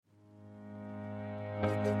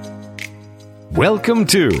Welcome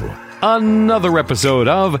to another episode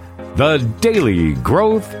of the Daily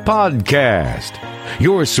Growth Podcast,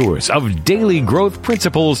 your source of daily growth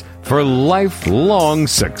principles for lifelong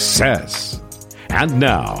success. And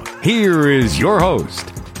now, here is your host,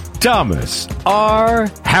 Thomas R.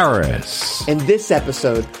 Harris. In this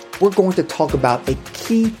episode, we're going to talk about a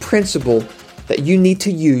key principle that you need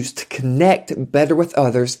to use to connect better with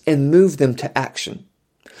others and move them to action.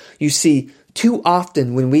 You see, too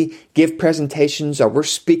often when we give presentations or we're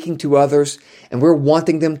speaking to others and we're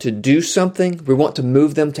wanting them to do something, we want to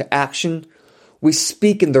move them to action, we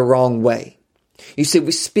speak in the wrong way. You see,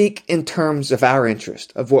 we speak in terms of our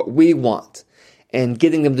interest, of what we want, and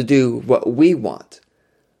getting them to do what we want.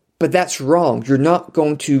 But that's wrong. You're not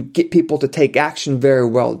going to get people to take action very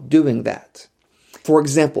well doing that. For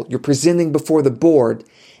example, you're presenting before the board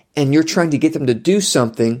and you're trying to get them to do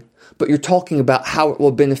something, but you're talking about how it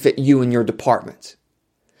will benefit you and your department.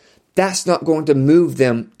 That's not going to move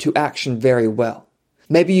them to action very well.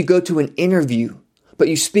 Maybe you go to an interview, but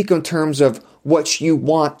you speak in terms of what you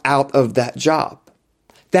want out of that job.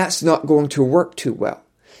 That's not going to work too well.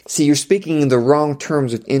 See, you're speaking in the wrong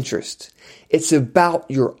terms of interest. It's about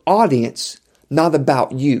your audience, not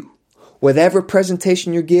about you. Whatever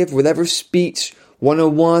presentation you give, whatever speech,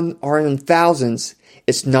 101 or in thousands,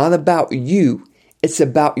 it's not about you. It's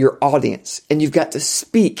about your audience, and you've got to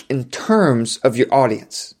speak in terms of your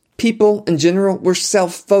audience. People, in general, we're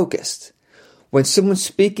self-focused. When someone's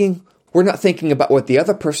speaking, we're not thinking about what the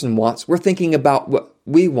other person wants. We're thinking about what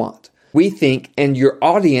we want. We think, and your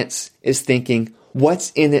audience is thinking,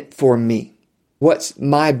 what's in it for me? What's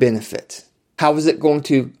my benefit? How is it going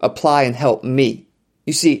to apply and help me?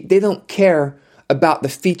 You see, they don't care about the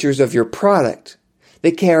features of your product.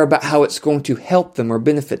 They care about how it's going to help them or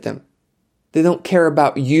benefit them. They don't care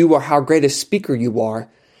about you or how great a speaker you are.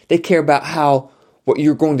 They care about how what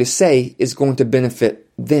you're going to say is going to benefit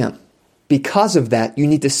them. Because of that, you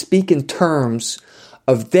need to speak in terms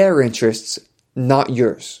of their interests, not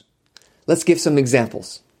yours. Let's give some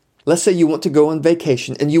examples. Let's say you want to go on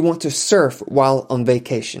vacation and you want to surf while on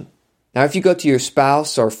vacation. Now, if you go to your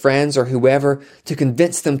spouse or friends or whoever to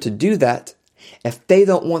convince them to do that, if they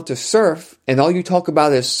don't want to surf and all you talk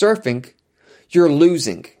about is surfing, you're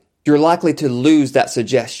losing. You're likely to lose that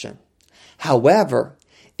suggestion. However,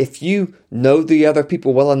 if you know the other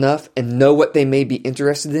people well enough and know what they may be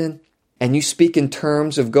interested in, and you speak in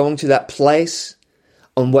terms of going to that place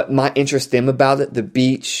on what might interest them about it, the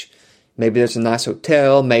beach, maybe there's a nice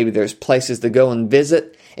hotel, maybe there's places to go and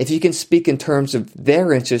visit. If you can speak in terms of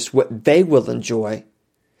their interests, what they will enjoy,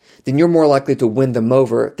 then you're more likely to win them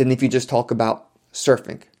over than if you just talk about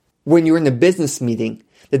surfing. When you're in a business meeting,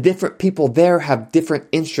 the different people there have different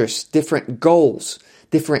interests, different goals,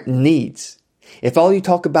 different needs. If all you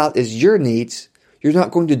talk about is your needs, you're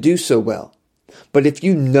not going to do so well. But if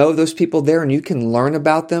you know those people there and you can learn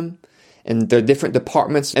about them and their different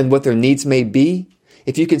departments and what their needs may be,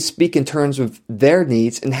 if you can speak in terms of their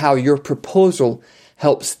needs and how your proposal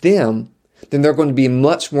helps them, then they're going to be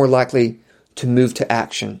much more likely to move to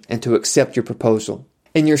action and to accept your proposal.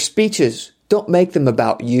 In your speeches, don't make them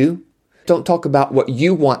about you. Don't talk about what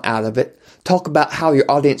you want out of it. Talk about how your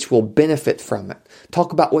audience will benefit from it.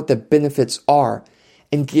 Talk about what the benefits are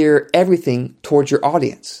and gear everything towards your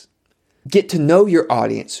audience. Get to know your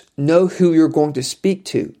audience. Know who you're going to speak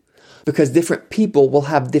to, because different people will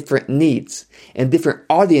have different needs and different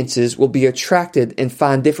audiences will be attracted and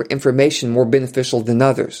find different information more beneficial than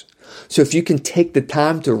others. So if you can take the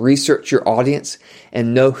time to research your audience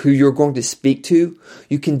and know who you're going to speak to,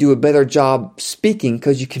 you can do a better job speaking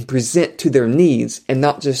because you can present to their needs and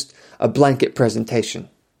not just a blanket presentation.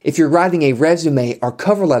 If you're writing a resume or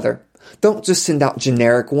cover letter, don't just send out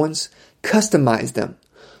generic ones. Customize them.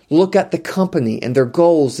 Look at the company and their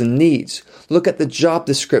goals and needs. Look at the job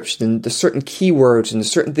description and the certain keywords and the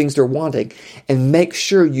certain things they're wanting, and make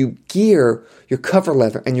sure you gear your cover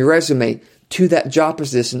letter and your resume to that job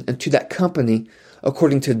position and to that company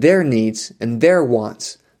according to their needs and their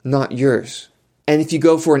wants, not yours. And if you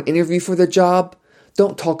go for an interview for the job,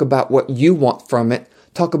 don't talk about what you want from it.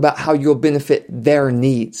 Talk about how you'll benefit their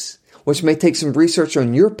needs, which may take some research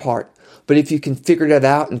on your part. But if you can figure that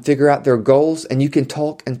out and figure out their goals and you can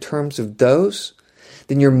talk in terms of those,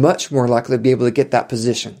 then you're much more likely to be able to get that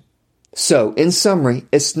position. So, in summary,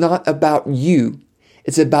 it's not about you.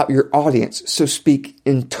 It's about your audience. So speak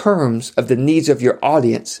in terms of the needs of your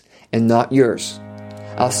audience and not yours.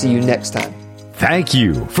 I'll see you next time. Thank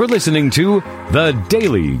you for listening to the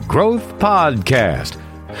Daily Growth Podcast.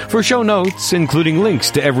 For show notes, including links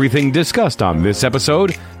to everything discussed on this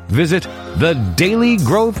episode, visit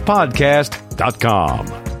thedailygrowthpodcast.com.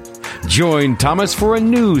 Join Thomas for a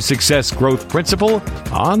new success growth principle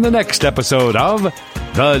on the next episode of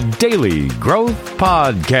the Daily Growth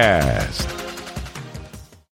Podcast.